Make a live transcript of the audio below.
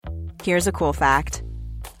Here's a cool fact.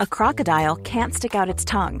 A crocodile can't stick out its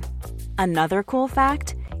tongue. Another cool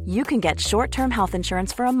fact, you can get short-term health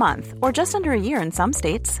insurance for a month or just under a year in some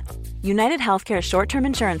states. United Healthcare short-term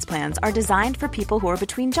insurance plans are designed for people who are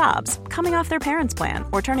between jobs, coming off their parents' plan,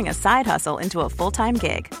 or turning a side hustle into a full-time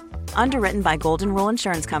gig. Underwritten by Golden Rule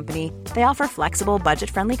Insurance Company, they offer flexible,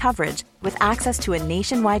 budget-friendly coverage with access to a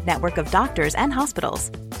nationwide network of doctors and hospitals.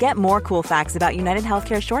 Get more cool facts about United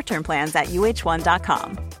Healthcare short-term plans at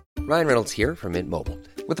uh1.com. Ryan Reynolds here from Mint Mobile.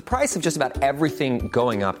 With the price of just about everything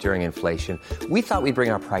going up during inflation, we thought we'd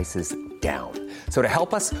bring our prices down. So to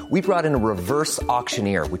help us, we brought in a reverse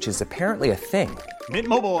auctioneer, which is apparently a thing. Mint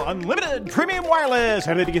Mobile Unlimited Premium Wireless.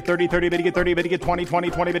 How to get 30, 30, bit to get 30, bit to get 20,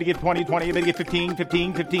 20, 20, bit to get 20, 20, bit to get 15,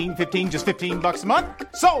 15, 15, 15, just $15 a month?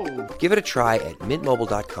 Sold! Give it a try at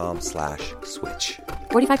mintmobile.com/switch.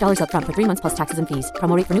 $45 up front for 3 months plus taxes and fees.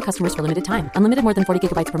 Promo rate for new customers for limited time. Unlimited more than 40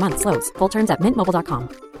 gigabytes per month. Slows full terms at mintmobile.com.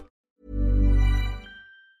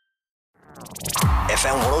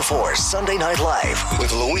 FM 104 Sunday Night Live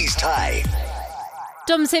with Louise Ty.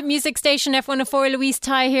 Dubs Hit Music Station F104, Louise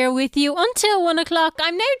Ty here with you until 1 o'clock.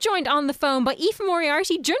 I'm now joined on the phone by Aoife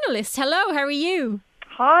Moriarty, journalist. Hello, how are you?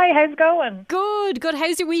 Hi, how's it going? Good.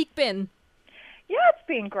 How's your week been? Yeah, it's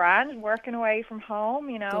been grand, working away from home,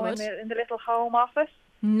 you know, in the little home office.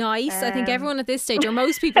 Nice. I think everyone at this stage, or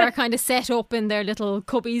most people, are kind of set up in their little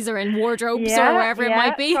cubbies or in wardrobes or wherever it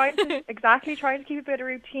might be. Trying to keep a bit of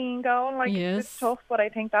routine going. Like, it's tough, but I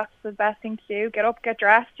think that's the best thing to do. Get up, get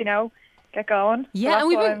dressed, you know, get going. Yeah,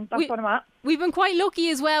 so and that's what I'm at. We've been quite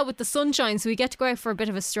lucky as well with the sunshine, so we get to go out for a bit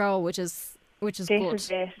of a stroll, which is good.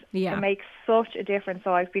 It makes such a difference.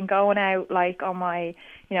 So I've been going out, like, on my,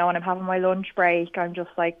 you know, when I'm having my lunch break, I'm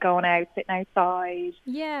just like going out, sitting outside,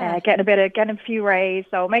 getting a few rays.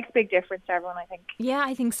 So it makes a big difference to everyone, I think. Yeah,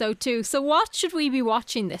 I think so too. So what should we be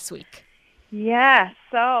watching this week? Yeah,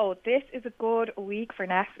 so this is a good week for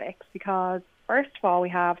Netflix because first of all, we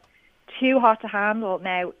have Too Hot to Handle.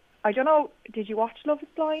 Now, I don't know, did you watch Love is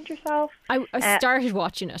Blind yourself? I started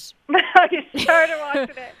watching it. You started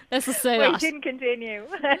watching it? Let's just say that. It didn't continue.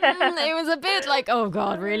 It was a bit like, oh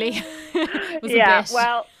God, really? It was a bit.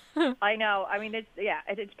 Well, I know. I mean, it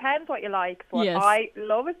depends what you like. But yes.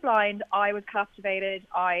 Love is Blind, I was captivated.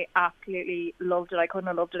 I absolutely loved it. I couldn't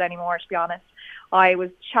have loved it anymore, to be honest. I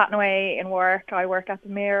was chatting away in work. I work at the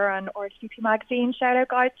Mirror and RTP Magazine. Shout out,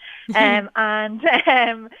 guys.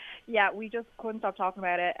 We just couldn't stop talking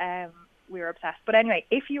about it. We were obsessed. But anyway,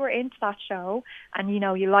 if you were into that show and, you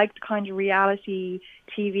know, you liked kind of reality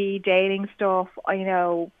TV, dating stuff, you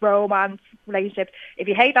know, romance, relationships, if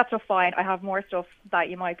you hate that stuff, fine. I have more stuff that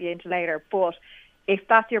you might be into later. But if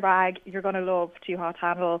that's your bag, you're going to love Too Hot to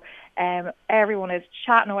Handle. Everyone is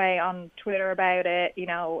chatting away on Twitter about it. You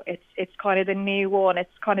know, it's kind of the new one.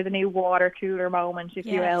 It's kind of the new water cooler moment, if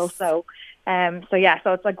you will. So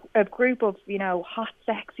it's like a group of, you know, hot,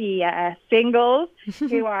 sexy singles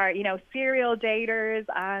who are, you know, serial daters,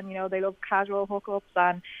 and, you know, they love casual hookups,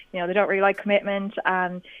 and, you know, they don't really like commitment,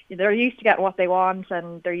 and they're used to getting what they want,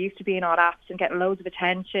 and they're used to being on apps and getting loads of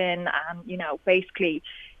attention, and, you know, basically,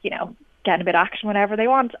 you know, getting a bit of action whenever they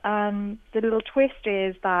want. And the little twist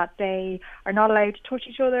is that they are not allowed to touch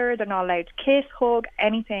each other, they're not allowed to kiss, hug,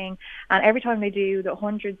 anything, and every time they do, the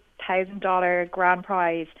 $100,000 grand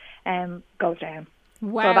prize goes down.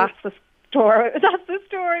 Wow. So that's the story. That's the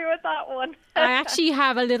story with that one. I actually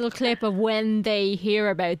have a little clip of when they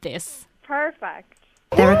hear about this. Perfect.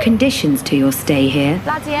 There are conditions to your stay here.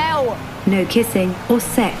 Bloody hell. No kissing or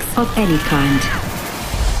sex of any kind.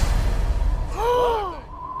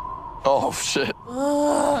 Oh, shit.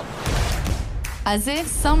 As if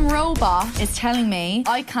some robot is telling me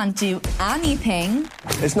I can't do anything.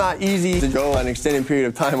 It's not easy to go an extended period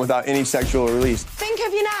of time without any sexual release. Think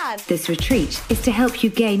of your dad. This retreat is to help you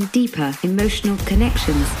gain deeper emotional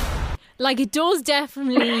connections. Like, it does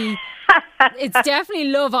definitely... it's definitely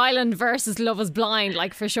Love Island versus Love is Blind,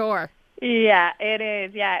 like, for sure. Yeah, it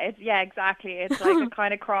is. Yeah, exactly. It's like a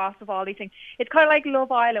kind of cross of all these things. It's kind of like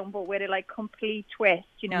Love Island, but with a like complete twist,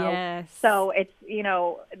 you know. Yes. So it's, you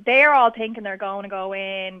know, they're all thinking they're going to go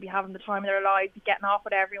in, be having the time of their lives, be getting off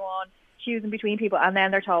with everyone, choosing between people, and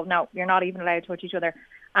then they're told, no, you're not even allowed to touch each other.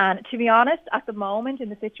 And to be honest, at the moment in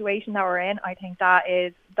the situation that we're in, I think that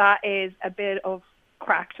is a bit of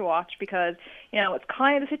crack to watch, because, you know, it's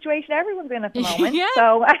kind of the situation everyone's in at the moment. Yeah.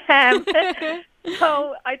 So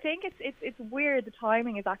so I think it's weird. The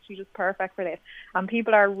timing is actually just perfect for this, and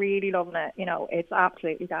people are really loving it. You know, it's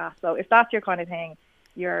absolutely gas. So if that's your kind of thing,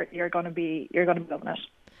 you're going to be loving it.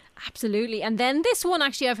 Absolutely. And then this one,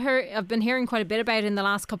 actually, I've been hearing quite a bit about it in the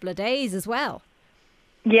last couple of days as well.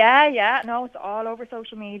 Yeah. No, it's all over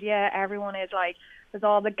social media. Everyone is like there's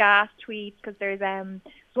all the gas tweets, because there's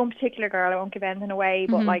one particular girl, I won't give anything away,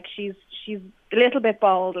 but like she's a little bit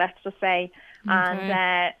bold, let's just say.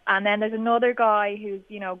 And then there's another guy who's,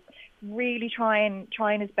 you know, really trying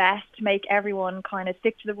his best to make everyone kind of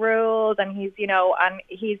stick to the rules, and he's, you know, and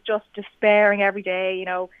he's just despairing every day, you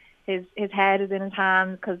know. His head is in his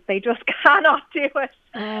hands because they just cannot do it.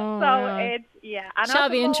 So it's, and shall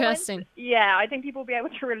be interesting. Yeah, I think people will be able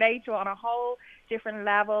to relate to it on a whole different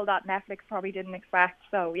level that Netflix probably didn't expect.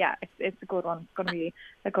 So yeah, it's a good one. It's going to be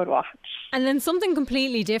a good watch. And then something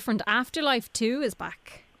completely different, Afterlife 2 is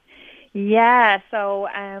back. Yeah, so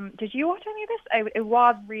did you watch any of this? It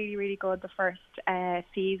was really, really good, the first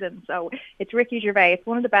season. So it's Ricky Gervais. It's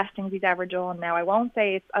one of the best things he's ever done. Now, I won't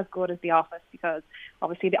say it's as good as The Office, because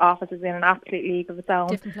obviously The Office is in an absolute league of its own.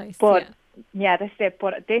 Different place, but this is it.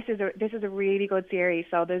 But this is a really good series.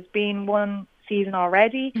 So there's been one season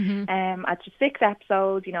already. It's just 6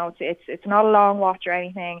 episodes. You know, it's not a long watch or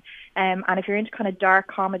anything. And if you're into kind of dark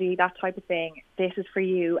comedy, that type of thing, this is for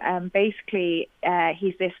you. Basically,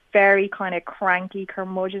 he's this very kind of cranky,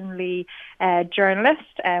 curmudgeonly journalist,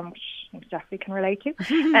 which I definitely can relate to.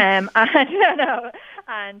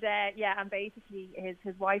 And basically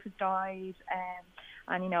his wife has died.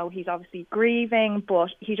 And, you know, he's obviously grieving,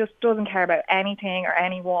 but he just doesn't care about anything or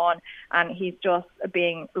anyone. And he's just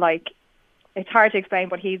being like, it's hard to explain,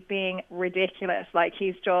 but he's being ridiculous. Like,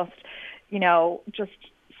 he's just, you know, just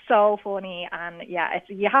so funny. And yeah,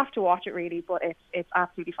 you have to watch it really, but it's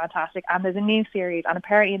absolutely fantastic. And there's a new series, and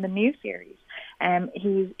apparently in the new series,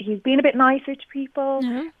 he's been a bit nicer to people.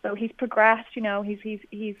 So he's progressed, you know, he's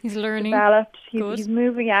learning, developed, he's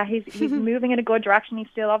moving. Yeah, he's moving in a good direction. He's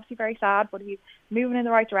still obviously very sad, but he's moving in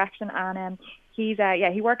the right direction. And he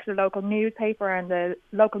works at a local newspaper, and the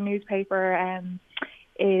local newspaper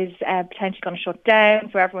is potentially going to shut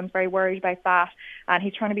down, so everyone's very worried about that. And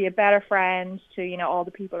he's trying to be a better friend to, you know, all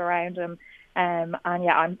the people around him. And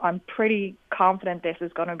yeah, I'm pretty confident this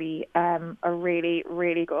is going to be a really,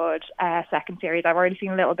 really good second series. I've already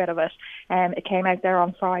seen a little bit of it. It came out there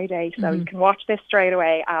on Friday, so you can watch this straight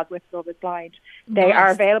away, as with Love Is Blind. They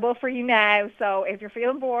are available for you now, so if you're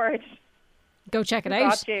feeling bored, go check it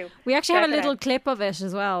out. We actually have a little clip of it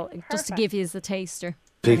as well, just to give you the taster.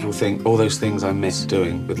 People think all those things I miss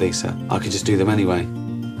doing with Lisa, I could just do them anyway.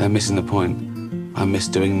 They're missing the point. I miss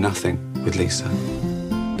doing nothing with Lisa.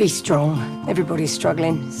 Be strong. Everybody's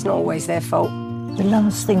struggling. It's not always their fault. The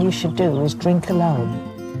last thing you should do is drink alone.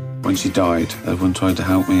 When she died, everyone tried to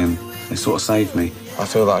help me, and they sort of saved me. I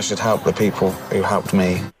feel that I should help the people who helped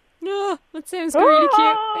me. No, that sounds really cute.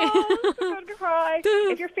 I'm going to cry.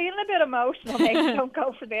 If you're feeling a bit emotional, maybe don't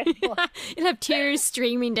go for this one. You'll have tears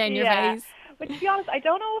streaming down your face. But to be honest, I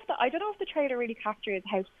don't know if the trailer really captures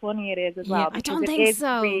how funny it is as well. I don't think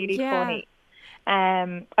so. It is really funny.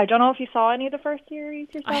 I don't know if you saw any of the first series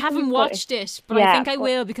yourself. I haven't watched it, but I think I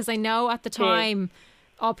will, because I know at the time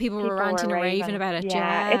all people were ranting and raving about it.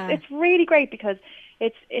 Yeah. It's really great because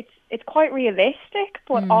it's quite realistic,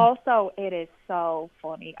 but also it is so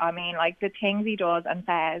funny. I mean, like, the things he does and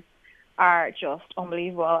says are just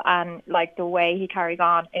unbelievable, and like the way he carries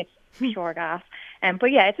on, it's pure gas.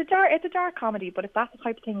 But yeah, it's a dark comedy, but if that's the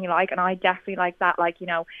type of thing you like, and I definitely like that, like, you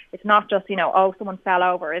know, it's not just, you know, oh, someone fell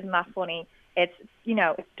over, isn't that funny? It's, you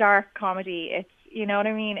know, it's dark comedy. It's, you know what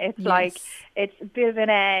I mean? It's like, it's a bit of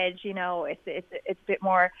an edge, you know, it's a bit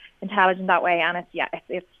more intelligent that way, and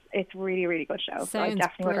it's really, really good show. So I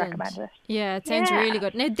definitely would recommend it. Yeah, it sounds really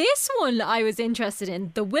good. Now, this one I was interested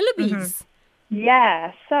in, The Willoughbys.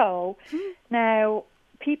 Yeah, so now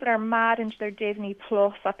people are mad into their Disney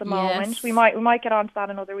Plus at the moment. We might get on to that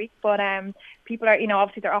another week, but people are, you know,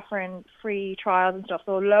 obviously they're offering free trials and stuff,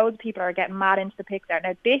 so loads of people are getting mad into the pick there.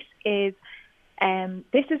 Now, this is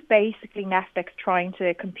basically Netflix trying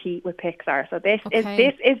to compete with Pixar. So this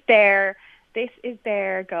is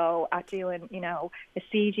their go at doing, you know, a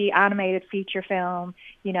CG animated feature film,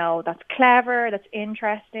 you know, that's clever, that's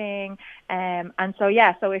interesting. And so,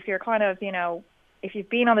 yeah, so if you're kind of, you know, if you've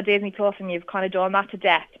been on the Disney Plus and you've kind of done that to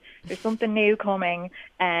death, there's something new coming.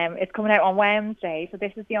 It's coming out on Wednesday, so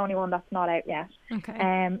this is the only one that's not out yet.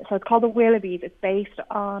 Okay. So it's called The Willoughbys. It's based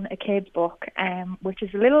on a kid's book, which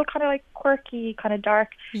is a little kind of like quirky, kind of dark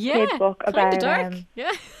kid's book about. Dark.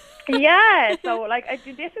 Yeah. So like,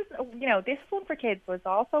 this is, you know, this one for kids, but it's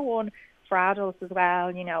also one for adults as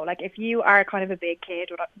well. You know, like if you are kind of a big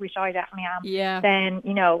kid, which I definitely am, then,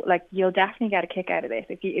 you know, like you'll definitely get a kick out of this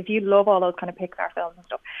if you love all those kind of Pixar films and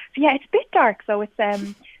stuff. So yeah, it's a bit dark. So it's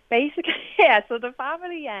basically so the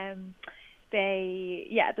family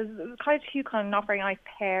there's kind of two kind of not very nice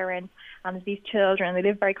parents, and there's these children. They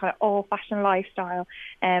live very kind of old-fashioned lifestyle.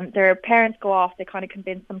 Their parents go off. They kind of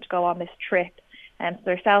convince them to go on this trip. And so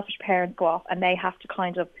their selfish parents go off and they have to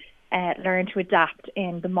kind of learn to adapt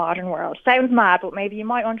in the modern world. Sounds mad, but maybe you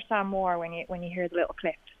might understand more when you hear the little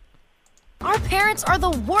clip. Our parents are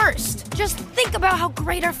the worst. Just think about how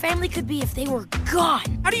great our family could be if they were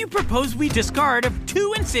gone. How do you propose we discard of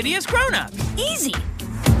 2 insidious grown-ups? Easy.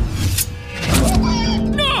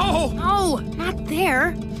 No! No, not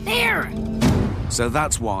there. There. So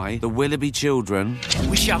that's why the Willoughby children...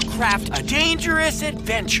 We shall craft a dangerous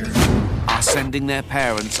adventure. ...are sending their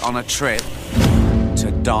parents on a trip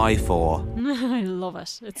to die for. I love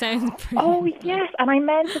it. It sounds brilliant. Oh, yes. And I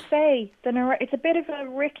meant to say, it's a bit of a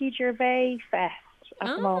Ricky Gervais fest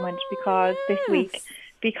at the moment this week,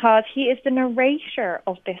 because he is the narrator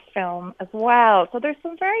of this film as well. So there's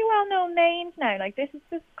some very well-known names now. Like, this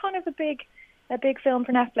is kind of a big film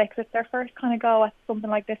for Netflix. It's their first kind of go at something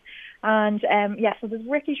like this. And, so there's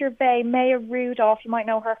Ricky Gervais, Maya Rudolph. You might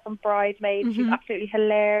know her from Bridesmaids. She's absolutely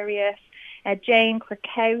hilarious. Jane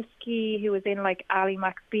Krakowski, who was in like Ally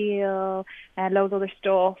McBeal, loads of other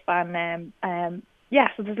stuff, and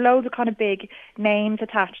so there's loads of kind of big names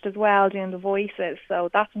attached as well doing the voices. So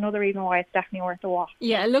that's another reason why it's definitely worth a watch.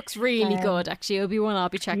 Yeah, it looks really good. Actually, it'll be one I'll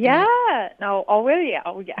be checking. Yeah, out. No, oh will you?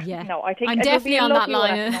 Oh yeah. No, I think I'm definitely on that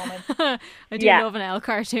line. I do love an Elle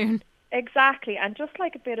cartoon. Exactly, and just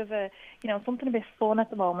like a bit of a, something a bit fun at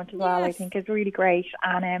the moment as well, I think is really great.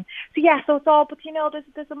 And so it's all, but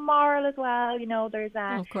there's a moral as well. There's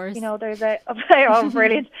of course. There's oh,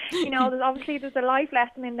 brilliant. There's a life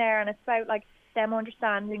lesson in there, and it's about like them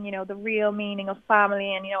understanding, the real meaning of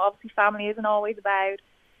family, and obviously family isn't always about,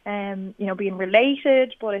 being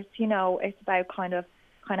related, but it's it's about kind of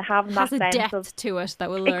having that sense depth of to it that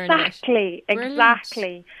we'll learn. Exactly.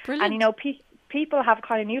 Brilliant. And people have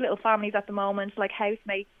kind of new little families at the moment, like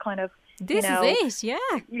housemates kind of, this is it,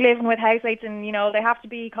 yeah. Living with housemates, and, they have to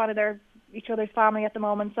be kind of each other's family at the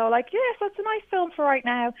moment. So, so it's a nice film for right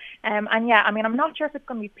now. I'm not sure if it's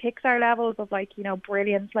going to be Pixar levels of,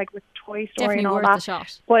 brilliance, like with Toy Story definitely and all worth that. The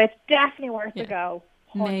shot. But it's definitely worth a go.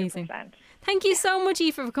 100%. Amazing. Thank you so much,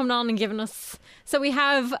 Aoife, for coming on and giving us. So we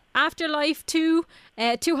have Afterlife 2,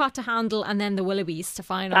 Too Hot to Handle, and then the Willoughbys to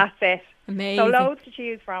final. That's it. Amazing. So loads to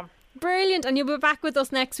choose from. Brilliant, and you'll be back with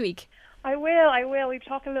us next week. I will. We've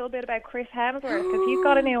talked a little bit about Chris Hemsworth because he's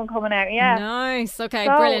got a new one coming out. Yeah. Nice. Okay,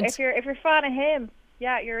 so brilliant. If you're a fan of him,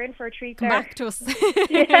 you're in for a treat. Come there. back to us.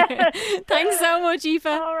 Thanks so much, Aoife.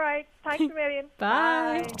 All right. Thanks a million.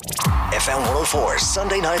 Bye. FM 104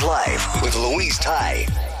 Sunday Night Live with Louise Ty.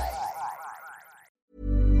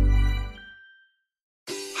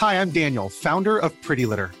 Hi, I'm Daniel, founder of Pretty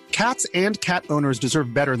Litter. Cats and cat owners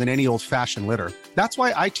deserve better than any old-fashioned litter. That's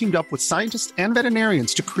why I teamed up with scientists and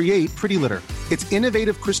veterinarians to create Pretty Litter. Its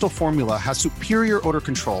innovative crystal formula has superior odor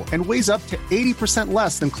control and weighs up to 80%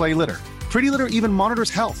 less than clay litter. Pretty Litter even monitors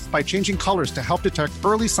health by changing colors to help detect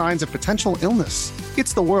early signs of potential illness.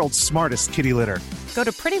 It's the world's smartest kitty litter. Go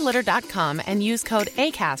to prettylitter.com and use code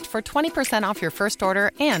ACAST for 20% off your first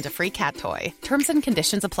order and a free cat toy. Terms and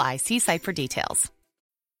conditions apply. See site for details.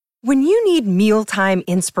 When you need mealtime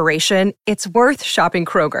inspiration, it's worth shopping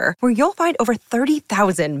Kroger, where you'll find over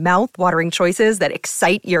 30,000 mouth-watering choices that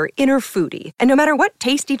excite your inner foodie. And no matter what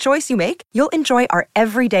tasty choice you make, you'll enjoy our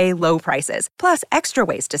everyday low prices, plus extra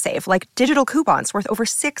ways to save, like digital coupons worth over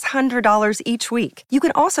 $600 each week. You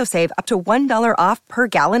can also save up to $1 off per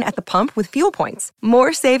gallon at the pump with fuel points.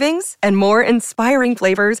 More savings and more inspiring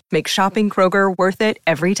flavors make shopping Kroger worth it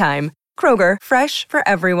every time. Kroger, fresh for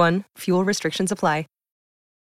everyone. Fuel restrictions apply.